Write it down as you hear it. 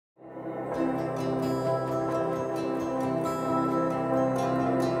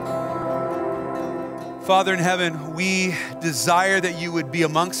Father in heaven, we desire that you would be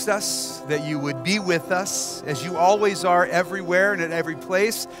amongst us, that you would be with us, as you always are everywhere and at every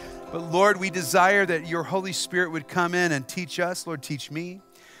place. But Lord, we desire that your Holy Spirit would come in and teach us. Lord, teach me,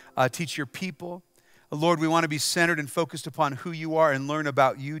 teach your people. Lord, we want to be centered and focused upon who you are and learn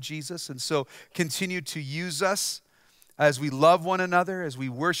about you, Jesus. And so continue to use us as we love one another, as we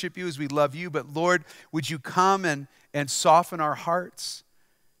worship you, as we love you. But Lord, would you come and soften our hearts?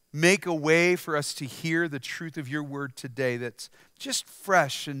 Make a way for us to hear the truth of your word today that's just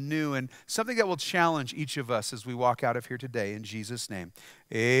fresh and new and something that will challenge each of us as we walk out of here today. In Jesus' name,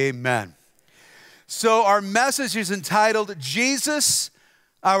 amen. So our message is entitled, Jesus,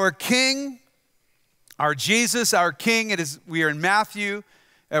 Our King. Our Jesus, our King. We are in Matthew.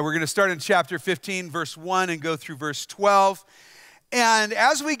 We're going to start in chapter 15, verse 1 and go through verse 12. And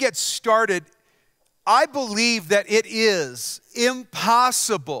as we get started, I believe that it is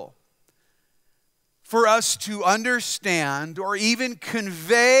impossible for us to understand or even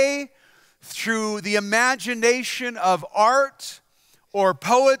convey through the imagination of art or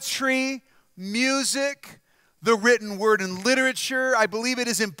poetry, music, the written word and literature. I believe it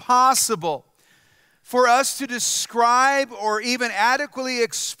is impossible for us to describe or even adequately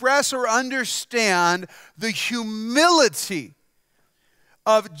express or understand the humility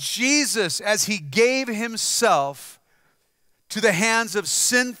of Jesus as he gave himself to the hands of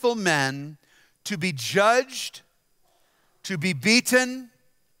sinful men to be judged, to be beaten,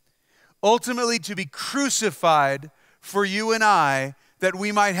 ultimately to be crucified for you and I, that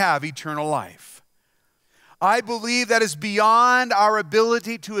we might have eternal life. I believe that is beyond our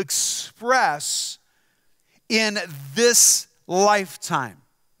ability to express in this lifetime.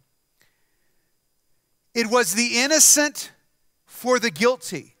 It was the innocent for the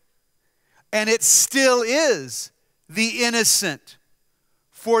guilty, and it still is the innocent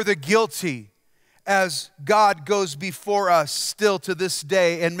for the guilty as God goes before us still to this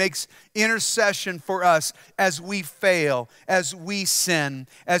day and makes intercession for us as we fail, as we sin,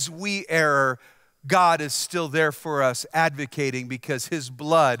 as we err. God is still there for us, advocating because his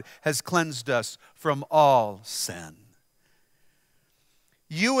blood has cleansed us from all sin.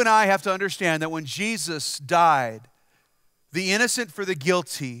 You and I have to understand that when Jesus died, the innocent for the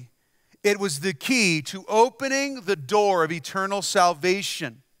guilty, it was the key to opening the door of eternal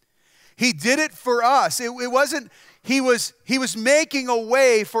salvation. He did it for us. It wasn't, he was making a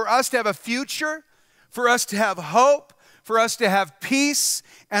way for us to have a future, for us to have hope, for us to have peace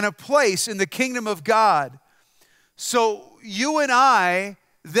and a place in the kingdom of God. So you and I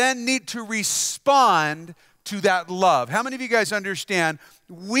then need to respond to that love. How many of you guys understand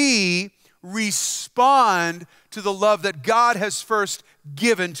we respond to the love that God has first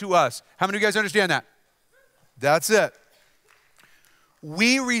given to us? How many of you guys understand that? That's it.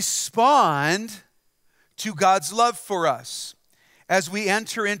 We respond to God's love for us. As we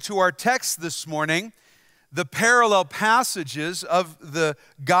enter into our text this morning, the parallel passages of the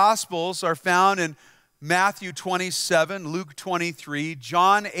Gospels are found in Matthew 27, Luke 23,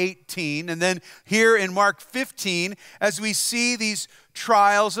 John 18, and then here in Mark 15, as we see these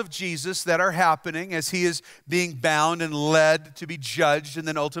trials of Jesus that are happening as he is being bound and led to be judged and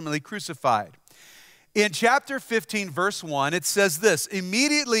then ultimately crucified. In chapter 15, verse 1, it says this,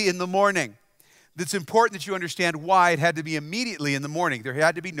 immediately in the morning. It's important that you understand why it had to be immediately in the morning. There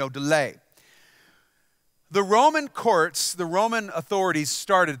had to be no delay. The Roman courts, the Roman authorities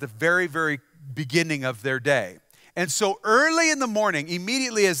started at the very, very beginning of their day. And so early in the morning,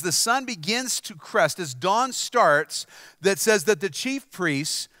 immediately as the sun begins to crest, as dawn starts, that says that the chief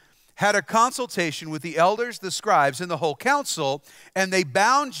priests had a consultation with the elders, the scribes, and the whole council, and they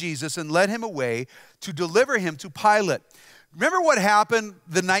bound Jesus and led him away to deliver him to Pilate. Remember what happened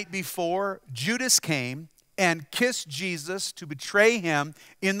the night before? Judas came and kissed Jesus to betray him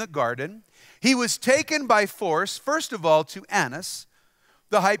in the garden. He was taken by force, first of all, to Annas,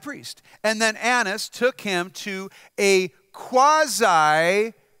 the high priest. And then Annas took him to a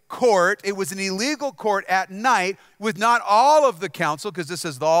quasi court. It was an illegal court at night with not all of the council, because this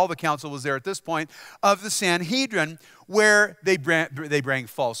says all the council was there at this point, of the Sanhedrin, where they bring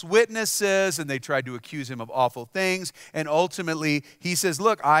false witnesses and they tried to accuse him of awful things. And ultimately, he says,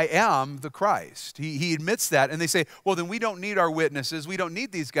 look, I am the Christ. He admits that. And they say, well, then we don't need our witnesses. We don't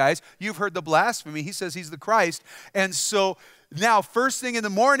need these guys. You've heard the blasphemy. He says he's the Christ. And so now, first thing in the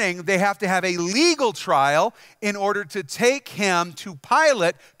morning, they have to have a legal trial in order to take him to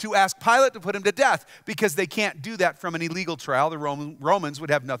Pilate, to ask Pilate to put him to death, because they can't do that from an illegal trial. The Romans would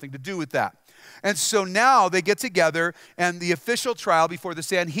have nothing to do with that. And so now they get together and the official trial before the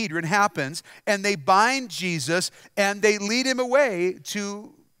Sanhedrin happens, and they bind Jesus and they lead him away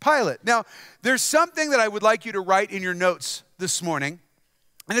to Pilate. Now, there's something that I would like you to write in your notes this morning,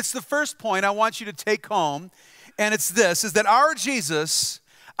 and it's the first point I want you to take home, and it's this, is that our Jesus,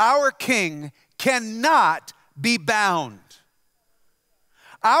 our King, cannot be bound.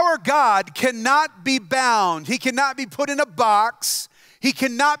 Our God cannot be bound. He cannot be put in a box. He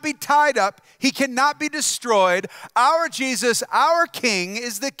cannot be tied up. He cannot be destroyed. Our Jesus, our King,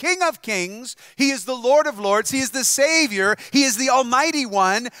 is the King of kings. He is the Lord of lords. He is the Savior. He is the Almighty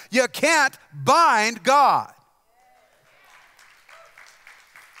One. You can't bind God.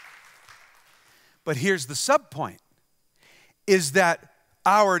 But here's the subpoint, is that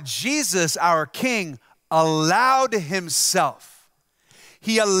our Jesus, our King, allowed himself.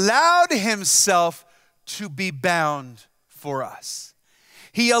 He allowed himself to be bound for us.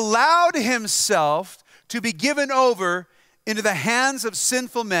 He allowed himself to be given over into the hands of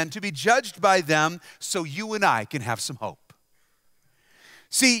sinful men, to be judged by them, so you and I can have some hope.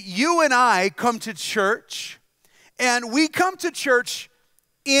 See, you and I come to church, and we come to church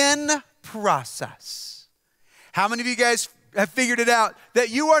in process. How many of you guys have figured it out that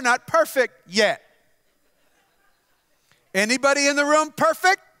you are not perfect yet? Anybody in the room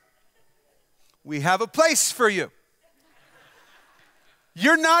perfect? We have a place for you.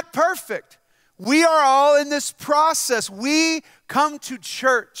 You're not perfect. We are all in this process. We come to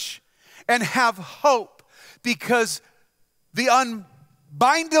church and have hope because the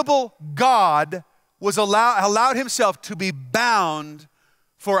unbindable God was allowed himself to be bound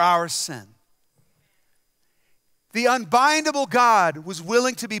for our sin. The unbindable God was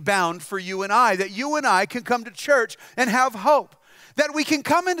willing to be bound for you and I, that you and I can come to church and have hope, that we can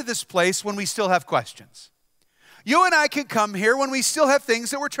come into this place when we still have questions. You and I can come here when we still have things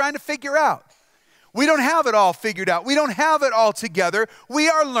that we're trying to figure out. We don't have it all figured out. We don't have it all together. We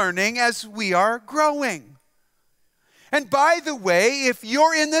are learning as we are growing. And by the way, if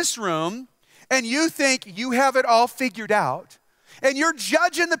you're in this room and you think you have it all figured out, and you're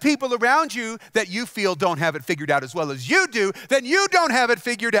judging the people around you that you feel don't have it figured out as well as you do, then you don't have it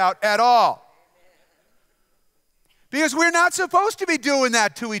figured out at all. Because we're not supposed to be doing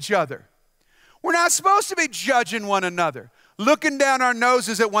that to each other. We're not supposed to be judging one another, looking down our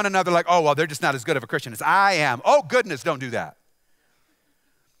noses at one another like, oh, well, they're just not as good of a Christian as I am. Oh, goodness, don't do that.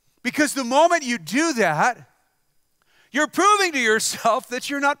 Because the moment you do that, you're proving to yourself that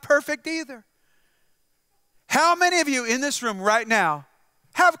you're not perfect either. How many of you in this room right now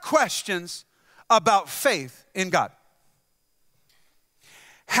have questions about faith in God?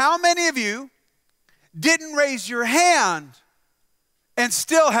 How many of you didn't raise your hand and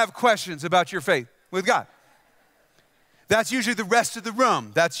still have questions about your faith with God? That's usually the rest of the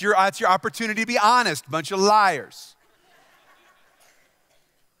room. That's your opportunity to be honest, bunch of liars.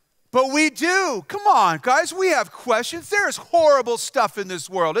 But we do. Come on, guys, we have questions. There's horrible stuff in this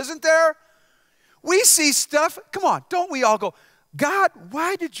world, isn't there? We see stuff, come on, don't we all go, God,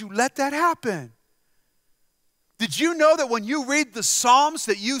 why did you let that happen? Did you know that when you read the Psalms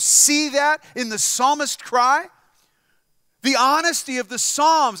that you see that in the psalmist cry? The honesty of the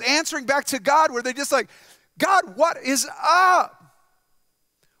Psalms answering back to God where they're just like, God, what is up?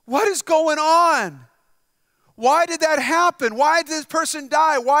 What is going on? Why did that happen? Why did this person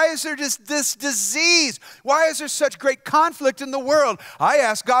die? Why is there just this disease? Why is there such great conflict in the world? I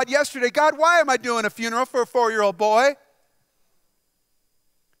asked God yesterday, God, why am I doing a funeral for a 4-year-old boy?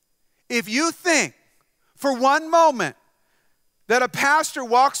 If you think for one moment that a pastor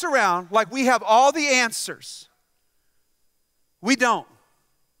walks around like we have all the answers, we don't.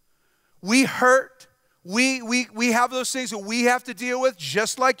 We hurt. We have those things that we have to deal with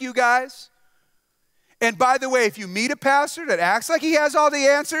just like you guys. And by the way, if you meet a pastor that acts like he has all the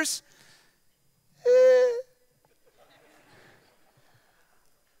answers,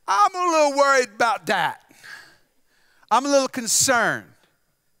 I'm a little worried about that. I'm a little concerned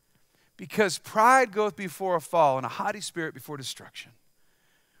because pride goeth before a fall and a haughty spirit before destruction.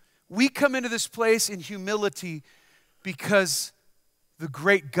 We come into this place in humility because the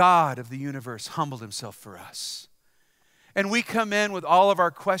great God of the universe humbled himself for us. And we come in with all of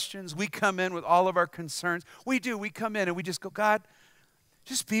our questions. We come in with all of our concerns. We do. We come in and we just go, God,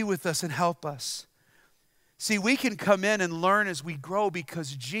 just be with us and help us. See, we can come in and learn as we grow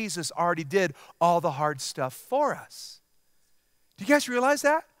because Jesus already did all the hard stuff for us. Do you guys realize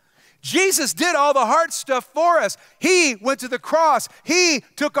that? Jesus did all the hard stuff for us. He went to the cross. He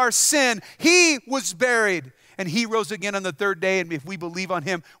took our sin. He was buried. And he rose again on the third day, and if we believe on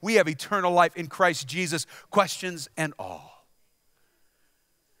him, we have eternal life in Christ Jesus, questions and all.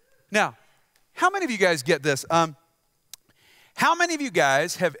 Now, How many of you guys get this? How many of you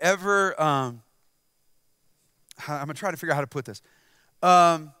guys have ever, I'm going to try to figure out how to put this.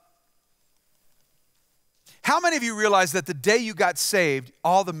 How many of you realize that the day you got saved,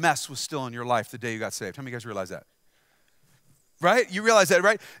 all the mess was still in your life the day you got saved? How many of you guys realize that? Right? You realize that,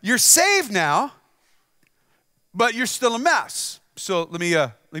 right? You're saved now, but you're still a mess. So let me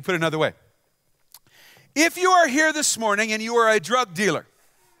put it another way. If you are here this morning and you are a drug dealer,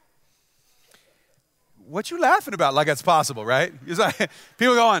 what you laughing about like that's possible, right? It's like,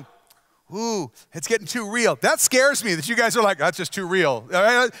 people going, ooh, it's getting too real. That scares me that you guys are like, that's just too real. All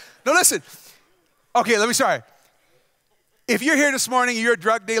right? No, listen. Okay, sorry. If you're here this morning and you're a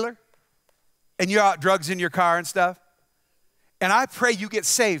drug dealer and you're out drugs in your car and stuff, and I pray you get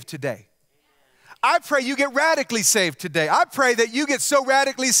saved today. I pray you get radically saved today. I pray that you get so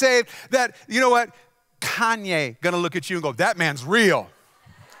radically saved that, you know what? Kanye gonna look at you and go, that man's real.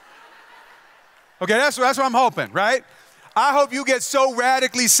 Okay, that's what I'm hoping, right? I hope you get so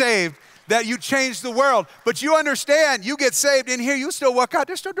radically saved that you change the world. But you understand, you get saved in here, you still walk out,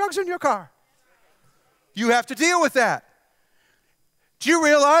 there's still drugs in your car. You have to deal with that. Do you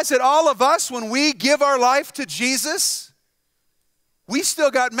realize that all of us, when we give our life to Jesus, we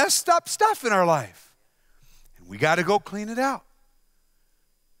still got messed up stuff in our life. And we got to go clean it out.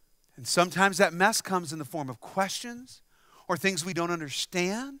 And sometimes that mess comes in the form of questions or things we don't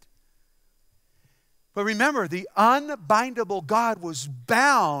understand. But remember, the unbindable God was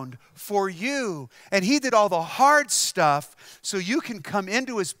bound for you. And he did all the hard stuff so you can come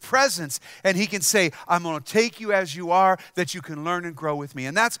into his presence and he can say, I'm going to take you as you are, that you can learn and grow with me.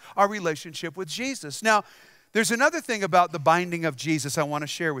 And that's our relationship with Jesus. Now, there's another thing about the binding of Jesus I want to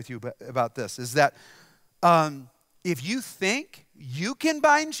share with you about this, is that if you think you can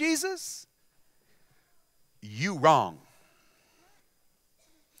bind Jesus, you wrong.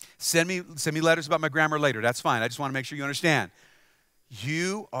 Send me letters about my grammar later. That's fine. I just want to make sure you understand.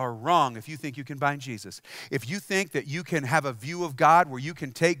 You are wrong if you think you can bind Jesus. If you think that you can have a view of God where you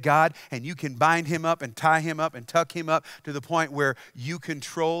can take God and you can bind him up and tie him up and tuck him up to the point where you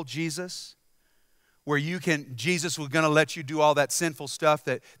control Jesus, where Jesus was going to let you do all that sinful stuff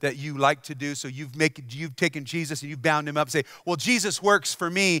that you like to do. So you've taken Jesus and you've bound him up and say, well, Jesus works for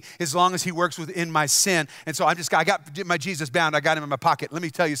me as long as he works within my sin. And so I got my Jesus bound. I got him in my pocket. Let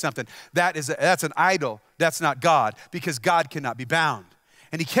me tell you something. That's an idol. That's not God, because God cannot be bound.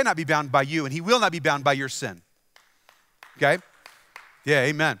 And he cannot be bound by you, and he will not be bound by your sin. Okay? Yeah,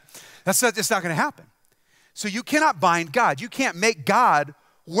 amen. It's not going to happen. So you cannot bind God. You can't make God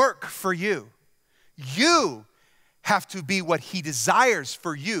work for you. You have to be what he desires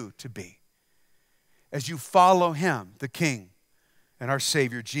for you to be as you follow him, the King and our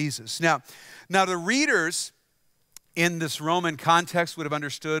Savior Jesus. Now the readers in this Roman context would have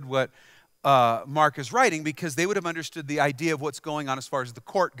understood what Mark is writing, because they would have understood the idea of what's going on as far as the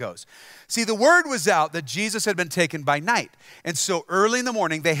court goes. See, the word was out that Jesus had been taken by night. And so early in the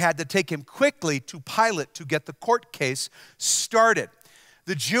morning, they had to take him quickly to Pilate to get the court case started.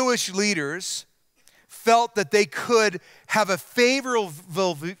 The Jewish leaders felt that they could have a favorable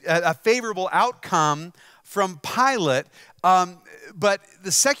outcome from Pilate, but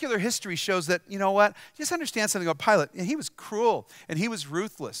the secular history shows that, you know what, just understand something about Pilate. And he was cruel and he was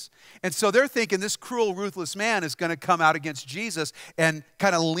ruthless. And so they're thinking this cruel, ruthless man is going to come out against Jesus and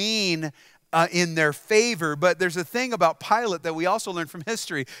kind of lean in their favor. But there's a thing about Pilate that we also learn from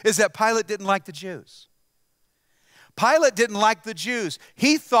history, is that Pilate didn't like the Jews. Pilate didn't like the Jews.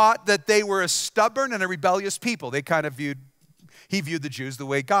 He thought that they were a stubborn and a rebellious people. He viewed the Jews the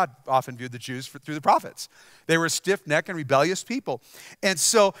way God often viewed the Jews through the prophets. They were a stiff-necked and rebellious people. And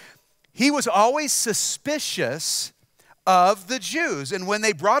so he was always suspicious of the Jews. And when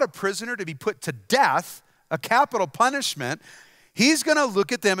they brought a prisoner to be put to death, a capital punishment, he's going to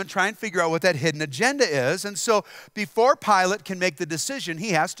look at them and try and figure out what that hidden agenda is. And so before Pilate can make the decision,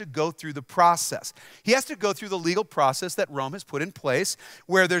 he has to go through the process. He has to go through the legal process that Rome has put in place,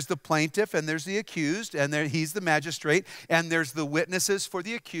 where there's the plaintiff and there's the accused, and he's the magistrate, and there's the witnesses for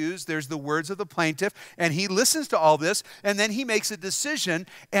the accused, there's the words of the plaintiff, and he listens to all this, and then he makes a decision,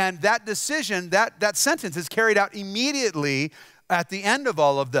 and that decision, that sentence is carried out immediately at the end of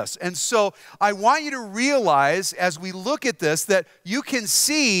all of this. And so I want you to realize as we look at this that you can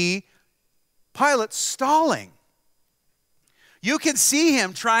see Pilate stalling. You can see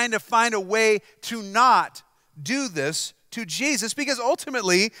him trying to find a way to not do this to Jesus, because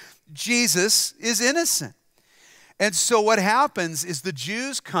ultimately Jesus is innocent. And so what happens is the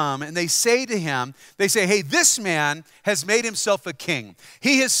Jews come and they say to him, they say, hey, this man has made himself a king.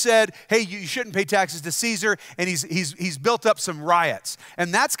 He has said, hey, you shouldn't pay taxes to Caesar, and he's built up some riots.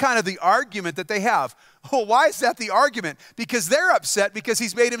 And that's kind of the argument that they have. Well, why is that the argument? Because they're upset because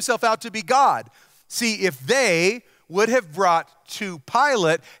he's made himself out to be God. See, if they would have brought to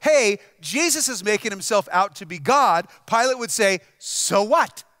Pilate, hey, Jesus is making himself out to be God, Pilate would say, so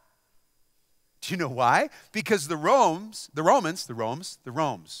what? Do you know why? Because the Romans.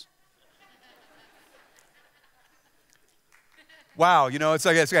 Wow, it's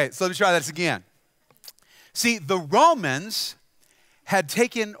like, okay, so let me try this again. See, the Romans had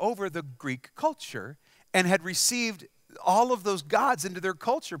taken over the Greek culture and had received all of those gods into their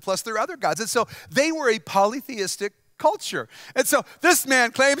culture, plus their other gods. And so they were a polytheistic culture. And so this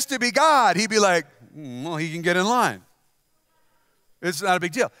man claims to be God. He'd be like, well, he can get in line. It's not a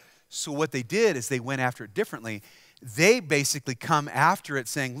big deal. So what they did is they went after it differently. They basically come after it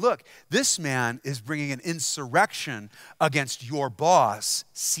saying, look, this man is bringing an insurrection against your boss,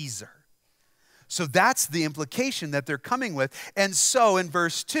 Caesar. So that's the implication that they're coming with. And so in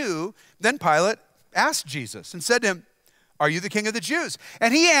verse 2, then Pilate asked Jesus and said to him, are you the king of the Jews?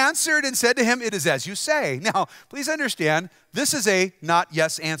 And he answered and said to him, it is as you say. Now, please understand, this is a not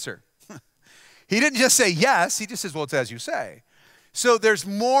yes answer. He didn't just say yes, he just says, well, it's as you say. So there's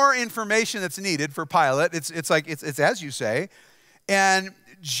more information that's needed for Pilate. It's as you say. And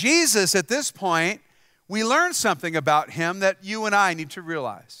Jesus, at this point, we learn something about him that you and I need to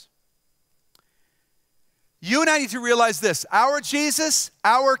realize. You and I need to realize this. Our Jesus,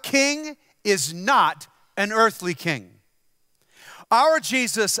 our King, is not an earthly king. Our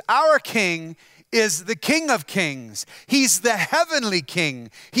Jesus, our King, is the King of Kings. He's the heavenly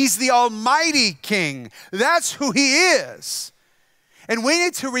King. He's the almighty King. That's who he is. And we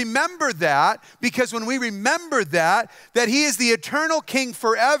need to remember that, because when we remember that he is the eternal King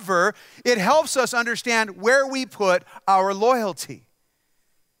forever, it helps us understand where we put our loyalty.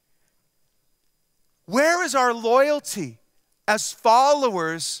 Where is our loyalty as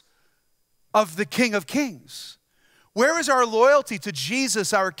followers of the King of Kings? Where is our loyalty to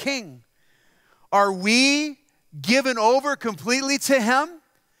Jesus, our King? Are we given over completely to him?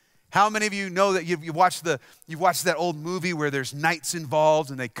 How many of you know that you've watched that old movie where there's knights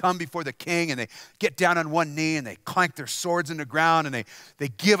involved and they come before the king and they get down on one knee and they clank their swords in the ground and they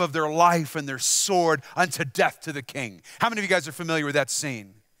give of their life and their sword unto death to the king? How many of you guys are familiar with that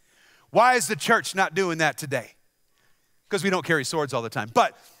scene? Why is the church not doing that today? Because we don't carry swords all the time.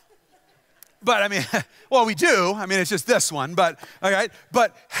 But I mean, well, we do. I mean, it's just this one. But all right.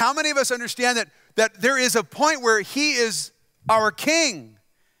 But how many of us understand that there is a point where he is our king?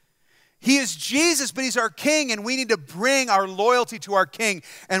 He is Jesus, but he's our King, and we need to bring our loyalty to our King,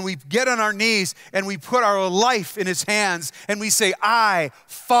 and we get on our knees, and we put our life in his hands, and we say, I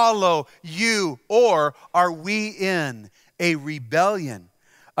follow you. Or are we in a rebellion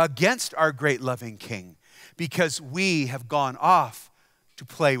against our great loving King because we have gone off to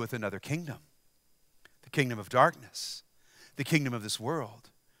play with another kingdom, the kingdom of darkness, the kingdom of this world?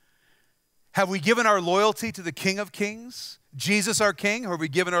 Have we given our loyalty to the King of Kings, Jesus our King, or have we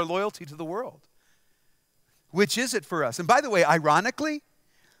given our loyalty to the world? Which is it for us? And by the way, ironically,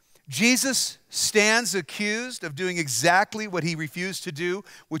 Jesus stands accused of doing exactly what he refused to do,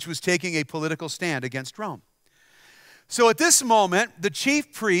 which was taking a political stand against Rome. So at this moment, the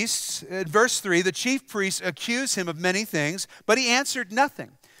chief priests, in verse 3, the chief priests accuse him of many things, but he answered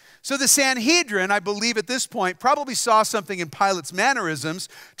nothing. So the Sanhedrin, I believe at this point, probably saw something in Pilate's mannerisms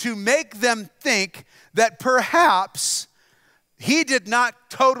to make them think that perhaps he did not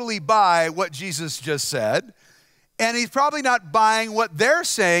totally buy what Jesus just said, and he's probably not buying what they're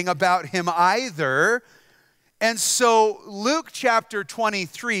saying about him either. And so Luke chapter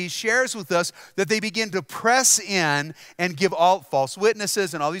 23 shares with us that they begin to press in and give all false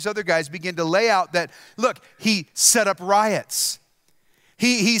witnesses, and all these other guys begin to lay out that, look, he set up riots.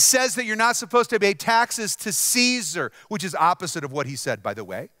 He says that you're not supposed to pay taxes to Caesar, which is opposite of what he said, by the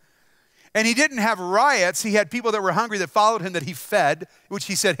way. And he didn't have riots. He had people that were hungry that followed him that he fed, which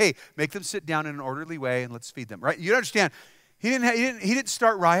he said, hey, make them sit down in an orderly way and let's feed them, right? You understand, he didn't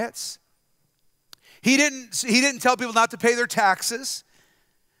start riots. He didn't tell people not to pay their taxes.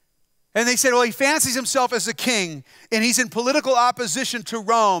 And they said, well, he fancies himself as a king, and he's in political opposition to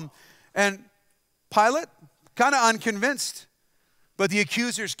Rome. And Pilate, kind of unconvinced. But the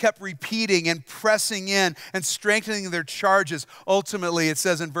accusers kept repeating and pressing in and strengthening their charges. Ultimately, it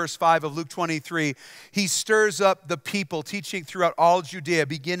says in verse 5 of Luke 23, he stirs up the people, teaching throughout all Judea,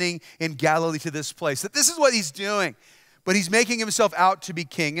 beginning in Galilee to this place. That this is what he's doing. but he's making himself out to be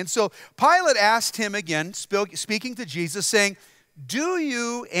king. And so Pilate asked him again, speaking to Jesus, saying, do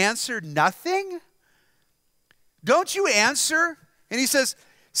you answer nothing? Don't you answer? And he says,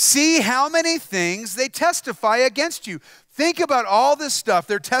 see how many things they testify against you. Think about all this stuff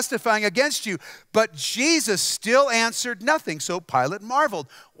they're testifying against you. But Jesus still answered nothing. So Pilate marveled.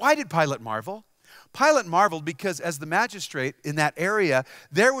 Why did Pilate marvel? Pilate marveled because as the magistrate in that area,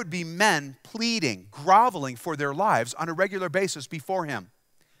 there would be men pleading, groveling for their lives on a regular basis before him.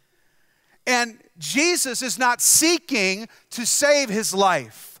 And Jesus is not seeking to save his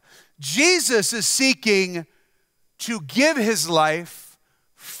life. Jesus is seeking to give his life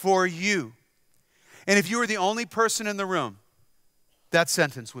for you. And if you were the only person in the room, that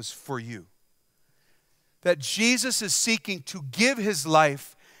sentence was for you. That Jesus is seeking to give his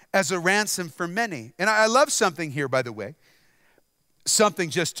life as a ransom for many. And I love something here, by the way. Something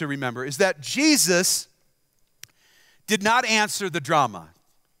just to remember is that Jesus did not answer the drama.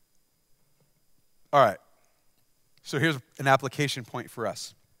 All right. So here's an application point for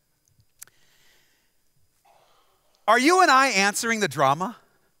us. Are you and I answering the drama?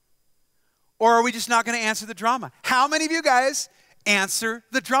 Or are we just not going to answer the drama? How many of you guys answer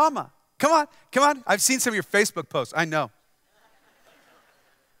the drama? Come on, come on. I've seen some of your Facebook posts. I know.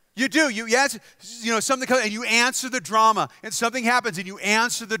 You do. You answer, something comes and you answer the drama. And something happens and you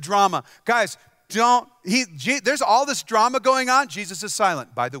answer the drama. Guys, there's all this drama going on. Jesus is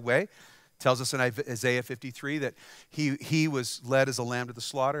silent. By the way, tells us in Isaiah 53 that he was led as a lamb to the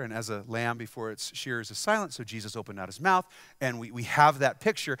slaughter, and as a lamb before its shearers is silent, so Jesus opened not his mouth, and we have that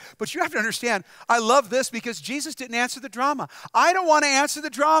picture. But you have to understand, I love this because Jesus didn't answer the drama. I don't want to answer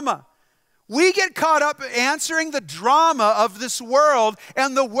the drama. We get caught up answering the drama of this world,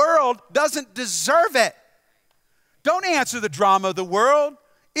 and the world doesn't deserve it. Don't answer the drama of the world.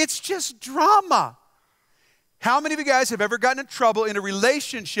 It's just drama. How many of you guys have ever gotten in trouble in a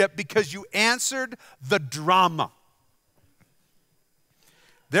relationship because you answered the drama?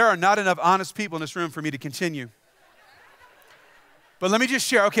 There are not enough honest people in this room for me to continue. But let me just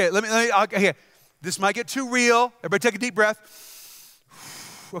share. Okay, okay. This might get too real. Everybody take a deep breath.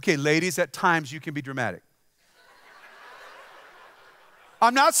 Okay, ladies, at times you can be dramatic.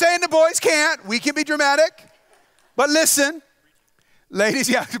 I'm not saying the boys can't. We can be dramatic. But listen. Ladies,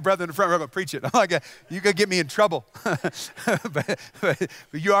 yeah, brother in the front row, preach it. You could get me in trouble. but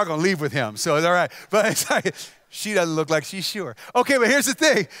you are going to leave with him, so it's all right. But it's like, she doesn't look like she's sure. Okay, but here's the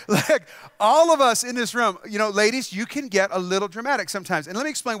thing. Like, all of us in this room, ladies, you can get a little dramatic sometimes. And let me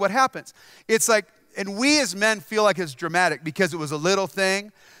explain what happens. It's like, and we as men feel like it's dramatic because it was a little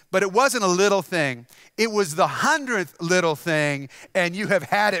thing, but it wasn't a little thing. It was the 100th little thing, and you have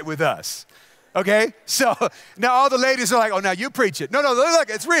had it with us. Okay, so now all the ladies are like, oh, now you preach it. No, look,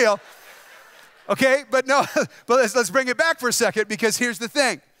 it's real. Okay, but let's bring it back for a second, because here's the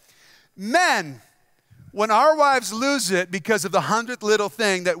thing. Men, when our wives lose it because of the 100th little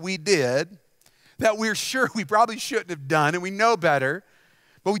thing that we did, that we're sure we probably shouldn't have done, and we know better,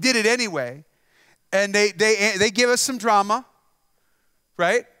 but we did it anyway, and they give us some drama,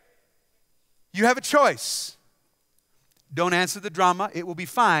 right? You have a choice. Don't answer the drama. It will be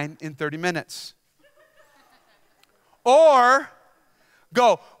fine in 30 minutes. Or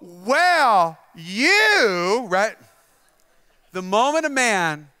go, well, right? The moment a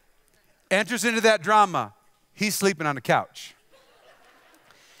man enters into that drama, he's sleeping on the couch.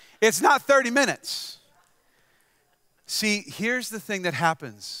 It's not 30 minutes. See, here's the thing that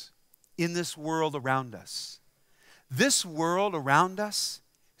happens in this world around us. This world around us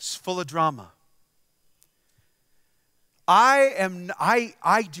is full of drama. I'm an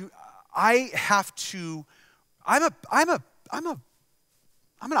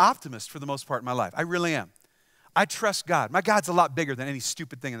optimist for the most part in my life. I really am. I trust God. My God's a lot bigger than any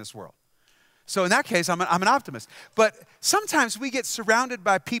stupid thing in this world. So in that case, I'm an optimist. But sometimes we get surrounded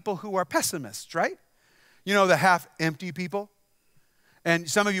by people who are pessimists, right? The half-empty people. And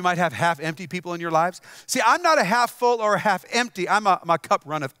some of you might have half-empty people in your lives. See, I'm not a half-full or a half-empty. I'm a my cup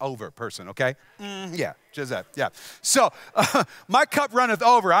runneth over person, okay? Yeah, just that, yeah. So my cup runneth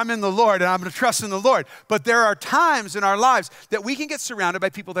over. I'm in the Lord, and I'm going to trust in the Lord. But there are times in our lives that we can get surrounded by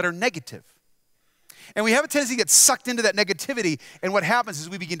people that are negative. And we have a tendency to get sucked into that negativity. And what happens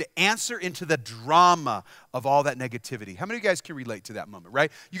is we begin to answer into the drama of all that negativity. How many of you guys can relate to that moment,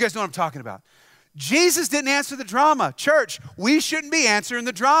 right? You guys know what I'm talking about. Jesus didn't answer the drama. Church, we shouldn't be answering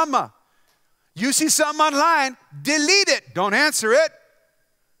the drama. You see something online, delete it. Don't answer it.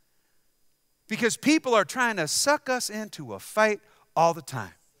 Because people are trying to suck us into a fight all the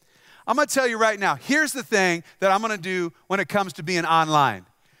time. I'm going to tell you right now, here's the thing that I'm going to do when it comes to being online.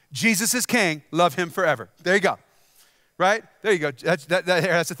 Jesus is king, love him forever. There you go. right? There you go. That's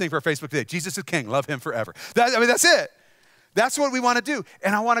the thing for our Facebook today. Jesus is king. Love him forever. That's it. That's what we want to do.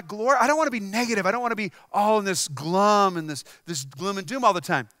 And I want to I don't want to be negative. I don't want to be all in this glum and this gloom and doom all the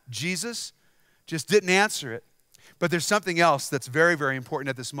time. Jesus just didn't answer it. But there's something else that's very, very important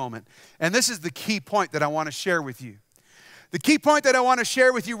at this moment. And this is the key point that I want to share with you. The key point that I want to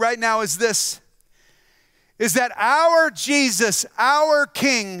share with you right now is this, is that our Jesus, our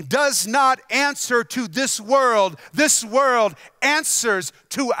King, does not answer to this world. This world answers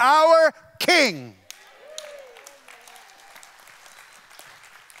to our King.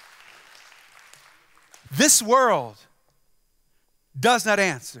 This world does not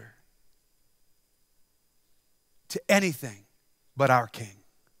answer to anything but our King.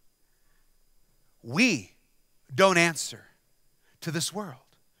 We don't answer to this world.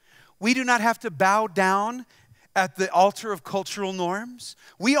 We do not have to bow down at the altar of cultural norms.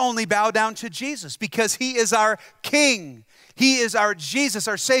 We only bow down to Jesus because he is our King. He is our Jesus,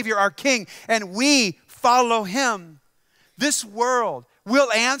 our Savior, our King, and we follow him. This world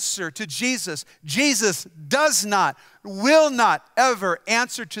will answer to Jesus. Jesus does not, will not ever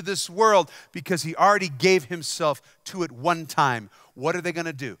answer to this world because he already gave himself to it one time. What are they going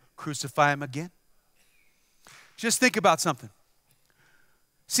to do? Crucify him again? Just think about something.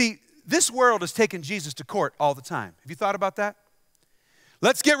 See, this world has taken Jesus to court all the time. Have you thought about that?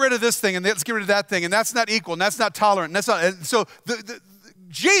 Let's get rid of this thing and let's get rid of that thing, and that's not equal and that's not tolerant. And that's not, and so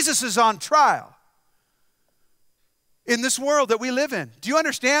Jesus is on trial in this world that we live in. Do you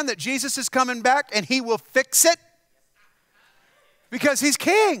understand that Jesus is coming back and he will fix it? Because he's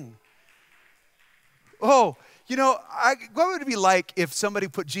king. Oh, you know, what would it be like if somebody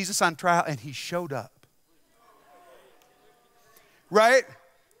put Jesus on trial and he showed up? Right?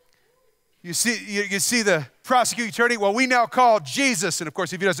 You see the prosecuting attorney, well, we now call Jesus, and of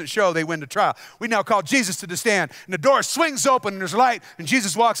course, if he doesn't show, they win the trial. We now call Jesus to the stand, and the door swings open, and there's light, and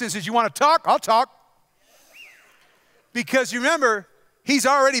Jesus walks in and says, you want to talk? I'll talk. Because you remember, he's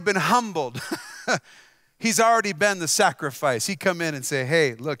already been humbled. He's already been the sacrifice. He come in and say,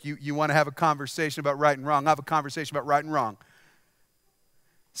 hey, look, you want to have a conversation about right and wrong? I'll have a conversation about right and wrong.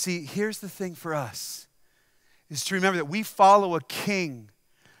 See, here's the thing for us, is to remember that we follow a king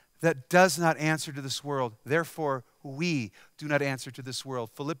that does not answer to this world. Therefore, we do not answer to this world.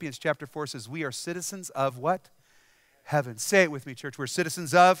 Philippians chapter 4 says, we are citizens of what? Heaven. Say it with me, church. We're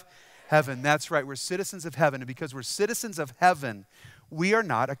citizens of heaven. That's right. We're citizens of heaven. And because we're citizens of heaven, we are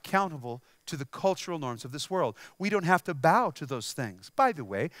not accountable to the cultural norms of this world. We don't have to bow to those things. By the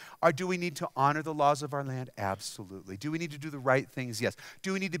way, do we need to honor the laws of our land? Absolutely. Do we need to do the right things? Yes.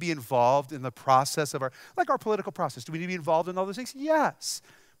 Do we need to be involved in the process of our political process? Do we need to be involved in all those things? Yes.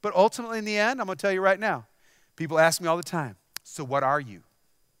 But ultimately, in the end, I'm going to tell you right now, people ask me all the time, so what are you?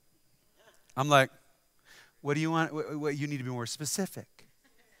 I'm like, what do you want? You need to be more specific.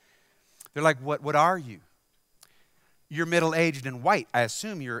 They're like, what are you? You're middle-aged and white. I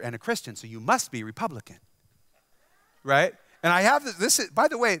assume you're a Christian, so you must be Republican. Right? And I have this, by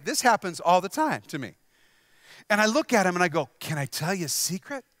the way, this happens all the time to me. And I look at them and I go, can I tell you a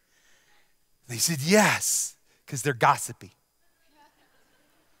secret? And they said, yes, because they're gossipy.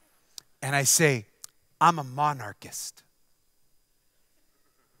 And I say, I'm a monarchist.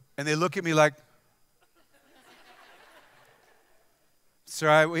 And they look at me like, sir,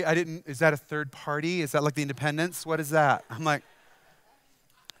 I didn't, is that a third party? Is that like the independents? What is that? I'm like,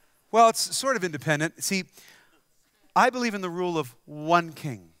 well, it's sort of independent. See, I believe in the rule of one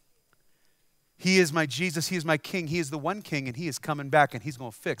king. He is my Jesus, he is my king, he is the one king, and he is coming back, and he's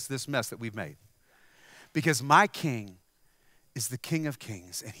going to fix this mess that we've made. Because my king is the King of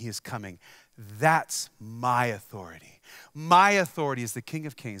Kings, and he is coming. That's my authority. My authority is the King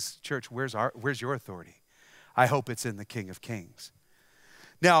of Kings. Church, where's your authority? I hope it's in the King of Kings.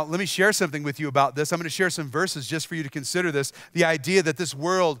 Now, let me share something with you about this. I'm going to share some verses just for you to consider this. The idea that this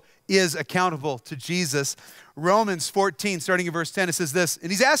world is accountable to Jesus. Romans 14, starting in verse 10, it says this, and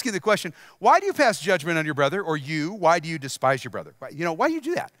he's asking the question, why do you pass judgment on your brother? Or why do you despise your brother? Why do you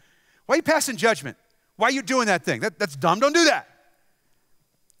do that? Why are you passing judgment? Why are you doing that thing? That's dumb. Don't do that.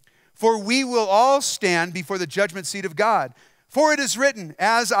 For we will all stand before the judgment seat of God. For it is written,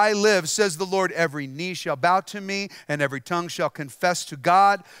 as I live, says the Lord, every knee shall bow to me, and every tongue shall confess to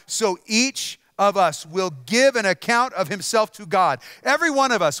God. So each of us will give an account of himself to God. Every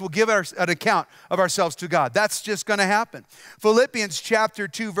one of us will give an account of ourselves to God. That's just going to happen. Philippians chapter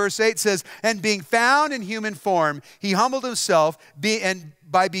 2, verse 8 says, and being found in human form, he humbled himself, and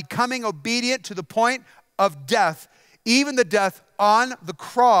by becoming obedient to the point of death, even the death on the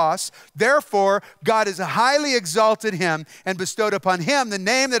cross. Therefore, God has highly exalted him and bestowed upon him the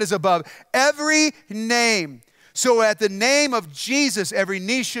name that is above every name, So at the name of Jesus, every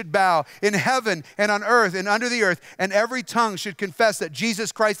knee should bow in heaven and on earth and under the earth, and every tongue should confess that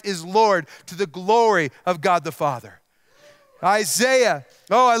Jesus Christ is Lord to the glory of God the Father. Isaiah,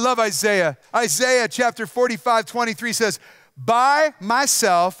 oh, I love Isaiah. Isaiah chapter 45:23 says, by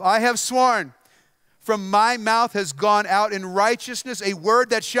myself I have sworn, from my mouth has gone out in righteousness a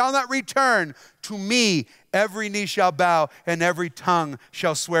word that shall not return to me. Every knee shall bow and every tongue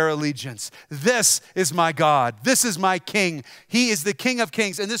shall swear allegiance. This is my God. This is my King. He is the King of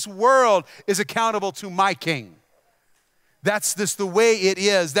kings, and this world is accountable to my King. That's just the way it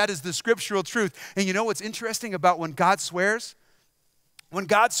is. That is the scriptural truth. And you know what's interesting about when God swears? When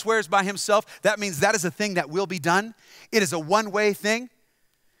God swears by himself, that means that is a thing that will be done. It is a one-way thing.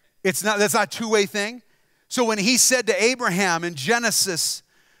 That's not a two-way thing. So when he said to Abraham in Genesis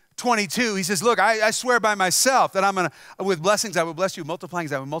 22, he says, look, I swear by myself that I'm going to, with blessings I will bless you,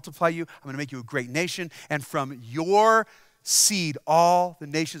 multiplying I will multiply you. I'm going to make you a great nation. And from your seed, all the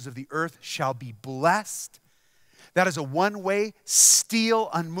nations of the earth shall be blessed. That is a one-way, steel,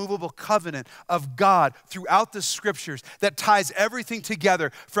 unmovable covenant of God throughout the scriptures that ties everything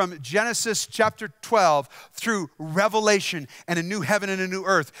together from Genesis chapter 12 through Revelation and a new heaven and a new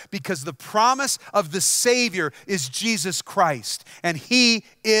earth, because the promise of the Savior is Jesus Christ, and he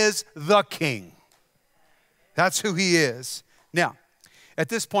is the King. That's who he is. Now, at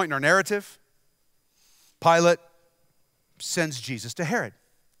this point in our narrative, Pilate sends Jesus to Herod.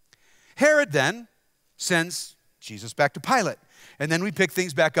 Herod then sends Jesus back to Pilate. And then we pick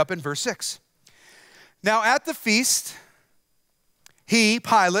things back up in verse 6. Now at the feast, he,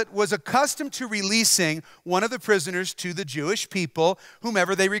 Pilate, was accustomed to releasing one of the prisoners to the Jewish people,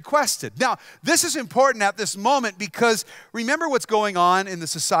 whomever they requested. Now, this is important at this moment because remember what's going on in the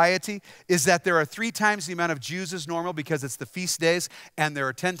society is that there are 3 times the amount of Jews as normal because it's the feast days, and there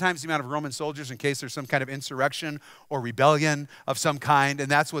are 10 times the amount of Roman soldiers in case there's some kind of insurrection or rebellion of some kind,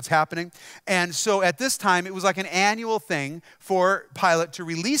 and that's what's happening. And so at this time, it was like an annual thing for Pilate to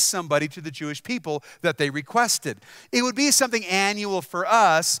release somebody to the Jewish people that they requested. It would be something annual for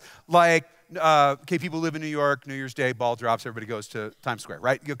us, like, okay, people live in New York, New Year's Day, ball drops, everybody goes to Times Square,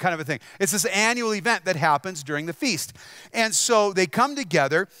 right? Kind of a thing. It's this annual event that happens during the feast. And so they come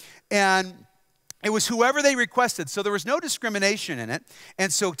together, and it was whoever they requested, so there was no discrimination in it.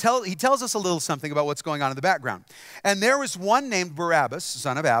 And so he tells us a little something about what's going on in the background. And there was one named Barabbas,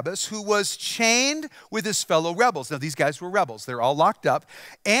 son of Abbas, who was chained with his fellow rebels. Now, these guys were rebels. They're all locked up,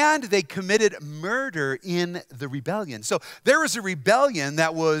 and they committed murder in the rebellion. So there was a rebellion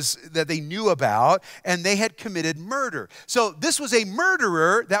that they knew about, and they had committed murder. So this was a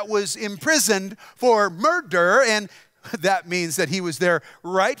murderer that was imprisoned for murder, and that means that he was there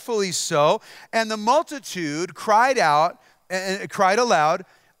rightfully so. And the multitude cried out and cried aloud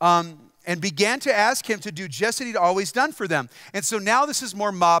and began to ask him to do just as he'd always done for them. And so now this is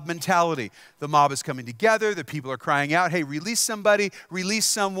more mob mentality. The mob is coming together. The people are crying out, hey, release somebody, release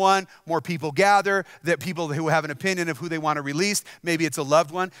someone. More people gather, that people who have an opinion of who they want to release. Maybe it's a loved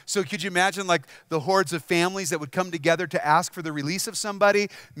one. So could you imagine like the hordes of families that would come together to ask for the release of somebody?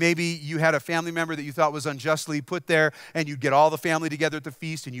 Maybe you had a family member that you thought was unjustly put there, and you'd get all the family together at the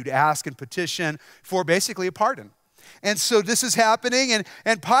feast, and you'd ask and petition for basically a pardon. And so this is happening,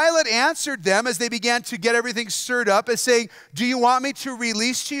 and Pilate answered them as they began to get everything stirred up as saying, do you want me to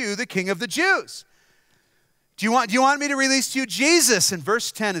release to you the King of the Jews? Do you want me to release to you Jesus? And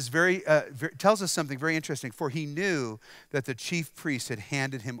verse 10 is tells us something very interesting. For he knew that the chief priests had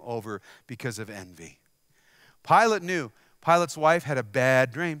handed him over because of envy. Pilate knew. Pilate's wife had a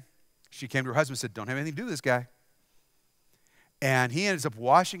bad dream. She came to her husband and said, don't have anything to do with this guy. And he ends up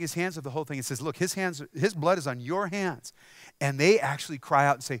washing his hands of the whole thing. He says, look, his blood is on your hands. And they actually cry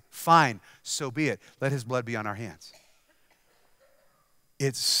out and say, fine, so be it. Let his blood be on our hands.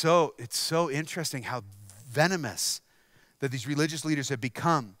 It's so interesting how venomous that these religious leaders have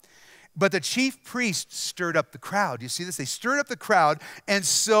become. But the chief priests stirred up the crowd. You see this? They stirred up the crowd. And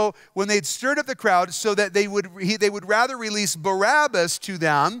so when they'd stirred up the crowd so that they would rather release Barabbas to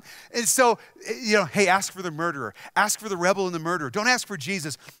them. And so, hey, ask for the murderer. Ask for the rebel and the murderer. Don't ask for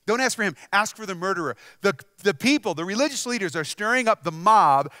Jesus. Don't ask for him. Ask for the murderer. The people, the religious leaders are stirring up the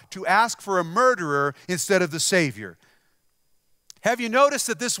mob to ask for a murderer instead of the Savior. Have you noticed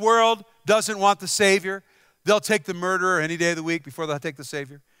that this world doesn't want the Savior? They'll take the murderer any day of the week before they'll take the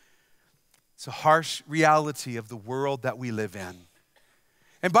Savior. It's a harsh reality of the world that we live in.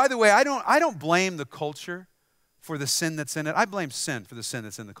 And by the way, I don't blame the culture for the sin that's in it. I blame sin for the sin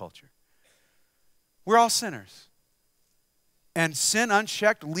that's in the culture. We're all sinners. And sin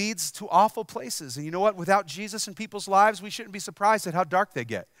unchecked leads to awful places. And you know what? Without Jesus in people's lives, we shouldn't be surprised at how dark they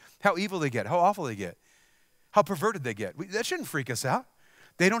get, how evil they get, how awful they get. How perverted they get. That shouldn't freak us out.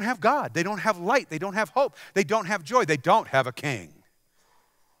 They don't have God. They don't have light. They don't have hope. They don't have joy. They don't have a king.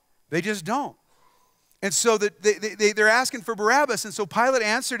 They just don't. And so they're asking for Barabbas. And so Pilate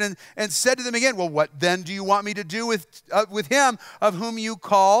answered and said to them again, well, what then do you want me to do with him of whom you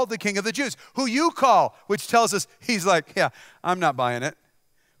call the King of the Jews? Who you call, which tells us, he's like, yeah, I'm not buying it.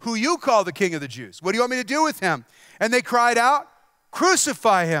 Who you call the King of the Jews? What do you want me to do with him? And they cried out,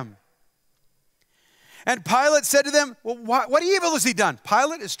 crucify him. And Pilate said to them, well, what evil has he done?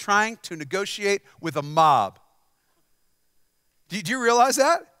 Pilate is trying to negotiate with a mob. Do you realize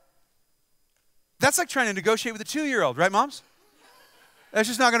that? That's like trying to negotiate with a 2-year-old, right, moms? That's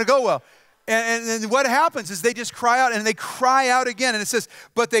just not going to go well. And what happens is they just cry out, and they cry out again. And it says,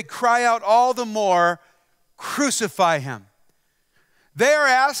 but they cry out all the more, crucify him. They are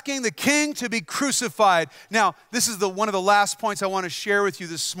asking the king to be crucified. Now, this is one of the last points I want to share with you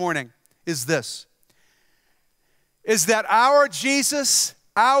this morning, is this. Is that our Jesus,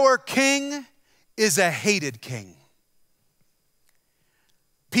 our king, is a hated king.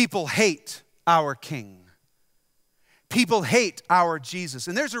 People hate our king. People hate our Jesus.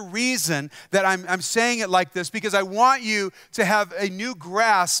 And there's a reason that I'm saying it like this, because I want you to have a new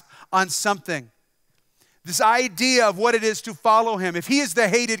grasp on something. This idea of what it is to follow him. If he is the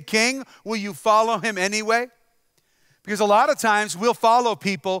hated king, will you follow him anyway? Because a lot of times we'll follow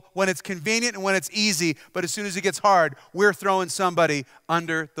people when it's convenient and when it's easy, but as soon as it gets hard, we're throwing somebody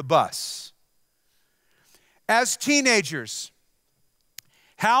under the bus. As teenagers,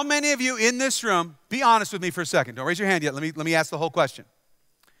 how many of you in this room, be honest with me for a second, don't raise your hand yet, let me ask the whole question.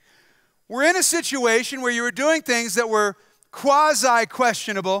 We're in a situation where you were doing things that were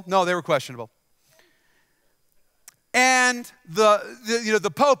quasi-questionable. No, they were questionable. And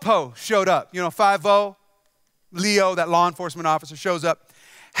the popo showed up, 5-0. Leo, that law enforcement officer, shows up.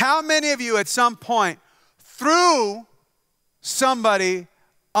 How many of you at some point threw somebody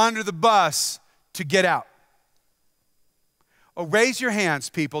under the bus to get out? Oh, raise your hands,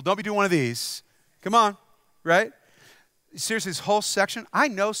 people. Don't be doing one of these. Come on, right? Seriously, this whole section, I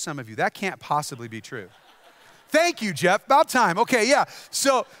know some of you. That can't possibly be true. Thank you, Jeff. About time. Okay, yeah.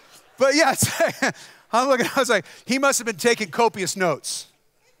 So, but yeah, I'm looking, I was like, he must have been taking copious notes.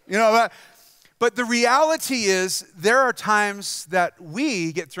 But the reality is, there are times that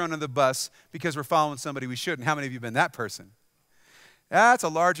we get thrown under the bus because we're following somebody we shouldn't. How many of you have been that person? That's a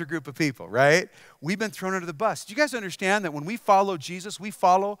larger group of people, right? We've been thrown under the bus. Do you guys understand that when we follow Jesus, we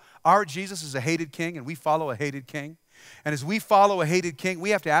follow our Jesus as a hated king, and we follow a hated king? And as we follow a hated king, we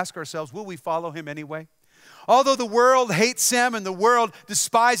have to ask ourselves, will we follow him anyway? Although the world hates him and the world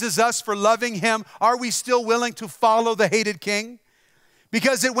despises us for loving him, are we still willing to follow the hated king?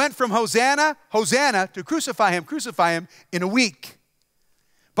 Because it went from Hosanna, Hosanna, to crucify him in a week.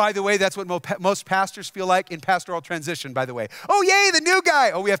 By the way, that's what most pastors feel like in pastoral transition, by the way. Oh, yay, the new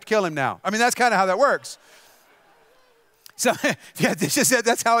guy. Oh, we have to kill him now. I mean, that's kind of how that works. So, yeah,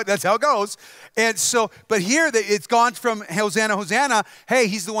 that's how it goes. And so, but here, it's gone from Hosanna, Hosanna, hey,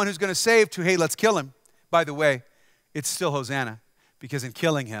 he's the one who's going to save, to, hey, let's kill him. By the way, it's still Hosanna, because in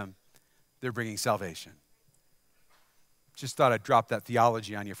killing him, they're bringing salvation. Just thought I'd drop that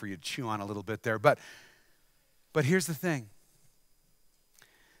theology on you for you to chew on a little bit there. But here's the thing.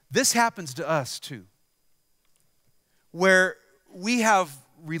 This happens to us too, where we have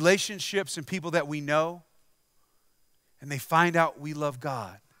relationships and people that we know, and they find out we love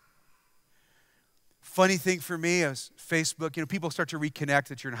God. Funny thing for me is Facebook, people start to reconnect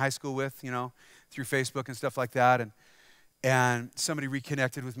that you're in high school with, through Facebook and stuff like that. And somebody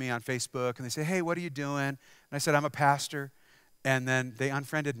reconnected with me on Facebook, and they say, hey, what are you doing? And I said, I'm a pastor. And then they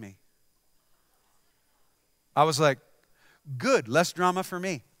unfriended me. I was like, good, less drama for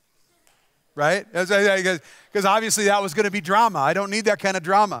me. Right? Because obviously that was going to be drama. I don't need that kind of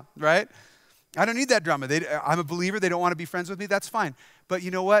drama, right? I don't need that drama. I'm a believer. They don't want to be friends with me. That's fine. But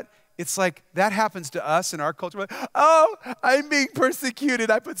you know what? It's like that happens to us in our culture. Like, oh, I'm being persecuted.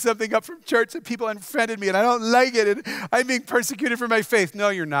 I put something up from church and people unfriended me and I don't like it. And I'm being persecuted for my faith. No,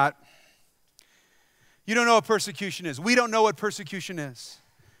 you're not. You don't know what persecution is. We don't know what persecution is.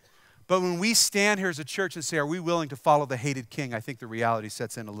 But when we stand here as a church and say, are we willing to follow the hated king? I think the reality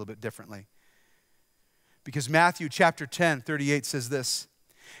sets in a little bit differently. Because Matthew chapter 10, 38 says this,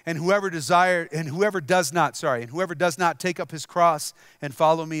 and whoever does not take up his cross and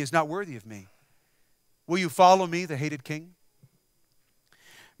follow me is not worthy of me. Will you follow me, the hated king?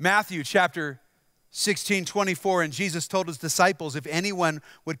 Matthew chapter 16, 24, and Jesus told his disciples, if anyone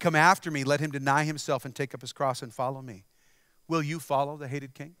would come after me, let him deny himself and take up his cross and follow me. Will you follow the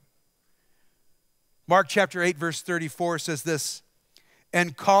hated king? Mark chapter 8, verse 34 says this,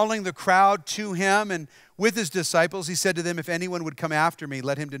 And calling the crowd to him and with his disciples, he said to them, if anyone would come after me,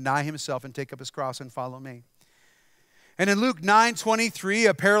 let him deny himself and take up his cross and follow me. And in Luke 9:23,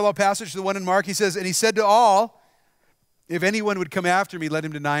 a parallel passage to the one in Mark, he says, and he said to all, if anyone would come after me, let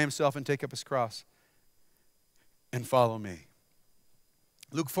him deny himself and take up his cross and follow me.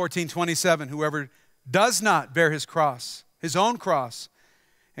 Luke 14:27, whoever does not bear his cross, his own cross,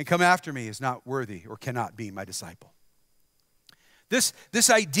 and come after me is not worthy or cannot be my disciple. This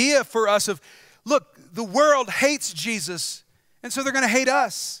idea for us of, look, the world hates Jesus, and so they're going to hate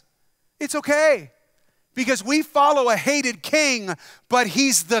us. It's okay, because we follow a hated king, but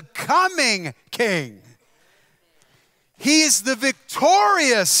he's the coming king. He is the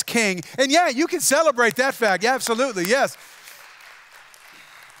victorious king. And yeah, you can celebrate that fact. Yeah, absolutely, yes.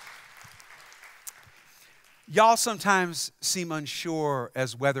 Y'all sometimes seem unsure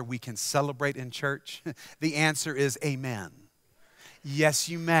as whether we can celebrate in church. The answer is amen. Yes,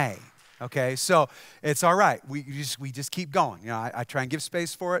 you may. Okay, so it's all right. We just keep going. You know, I try and give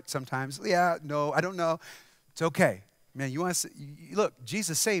space for it. Sometimes, yeah, no, I don't know. It's okay. Man, you want to look,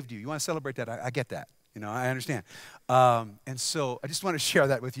 Jesus saved you. You want to celebrate that. I get that. You know, I understand. And so I just want to share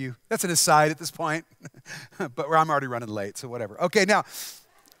that with you. That's an aside at this point, but I'm already running late, so whatever. Okay, now,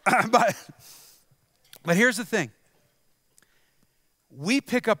 but here's the thing. We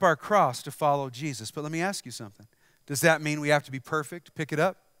pick up our cross to follow Jesus, but let me ask you something. Does that mean we have to be perfect to pick it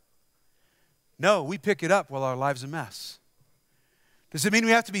up? No, we pick it up while our life's a mess. Does it mean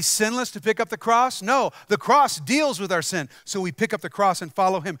we have to be sinless to pick up the cross? No, the cross deals with our sin, so we pick up the cross and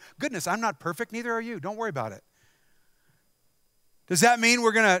follow him. Goodness, I'm not perfect, neither are you. Don't worry about it. Does that mean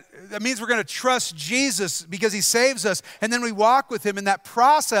that means we're gonna trust Jesus because he saves us, and then we walk with him in that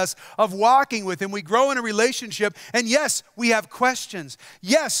process of walking with him. We grow in a relationship, and yes, we have questions.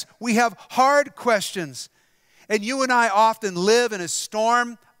 Yes, we have hard questions. And you and I often live in a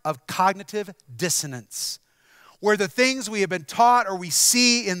storm of cognitive dissonance, where the things we have been taught or we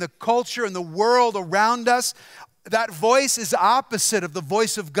see in the culture and the world around us, that voice is opposite of the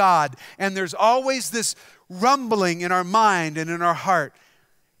voice of God. And there's always this rumbling in our mind and in our heart.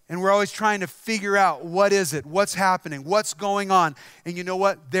 And we're always trying to figure out, what is it? What's happening? What's going on? And you know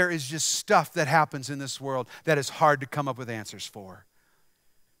what? There is just stuff that happens in this world that is hard to come up with answers for.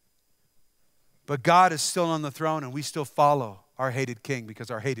 But God is still on the throne, and we still follow our hated king, because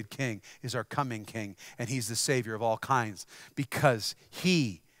our hated king is our coming king, and he's the Savior of all kinds, because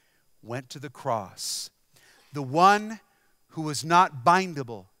he went to the cross. The one who was not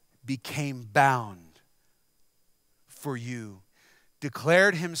bindable became bound for you,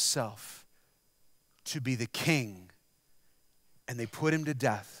 declared himself to be the king, and they put him to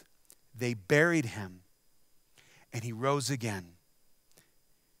death. They buried him, and he rose again.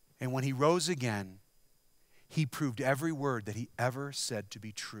 And when he rose again, he proved every word that he ever said to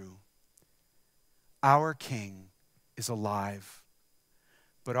be true. Our king is alive,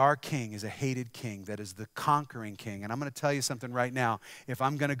 but our king is a hated king that is the conquering king. And I'm going to tell you something right now. If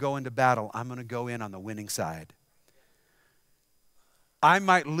I'm going to go into battle, I'm going to go in on the winning side. I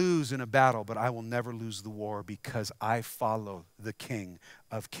might lose in a battle, but I will never lose the war, because I follow the King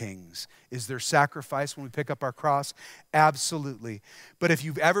of Kings. Is there sacrifice when we pick up our cross? Absolutely. But if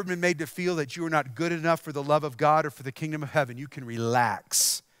you've ever been made to feel that you are not good enough for the love of God or for the kingdom of heaven, you can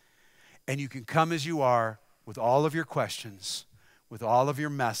relax. And you can come as you are with all of your questions, with all of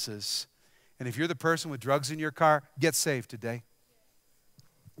your messes. And if you're the person with drugs in your car, get saved today.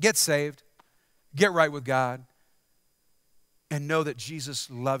 Get saved. Get right with God. And know that Jesus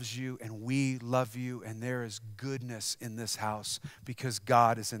loves you, and we love you, and there is goodness in this house because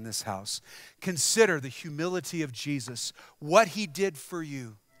God is in this house. Consider the humility of Jesus, what he did for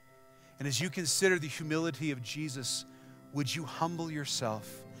you. And as you consider the humility of Jesus, would you humble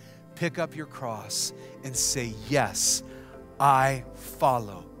yourself, pick up your cross, and say, yes, I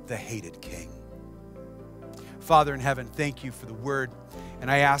follow the hated King. Father in heaven, thank you for the word. And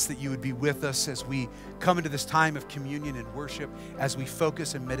I ask that you would be with us as we come into this time of communion and worship, as we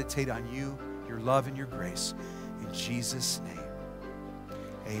focus and meditate on you, your love, and your grace. In Jesus' name,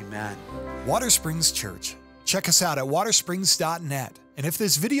 amen. Watersprings Church. Check us out at watersprings.net. And if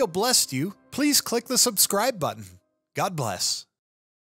this video blessed you, please click the subscribe button. God bless.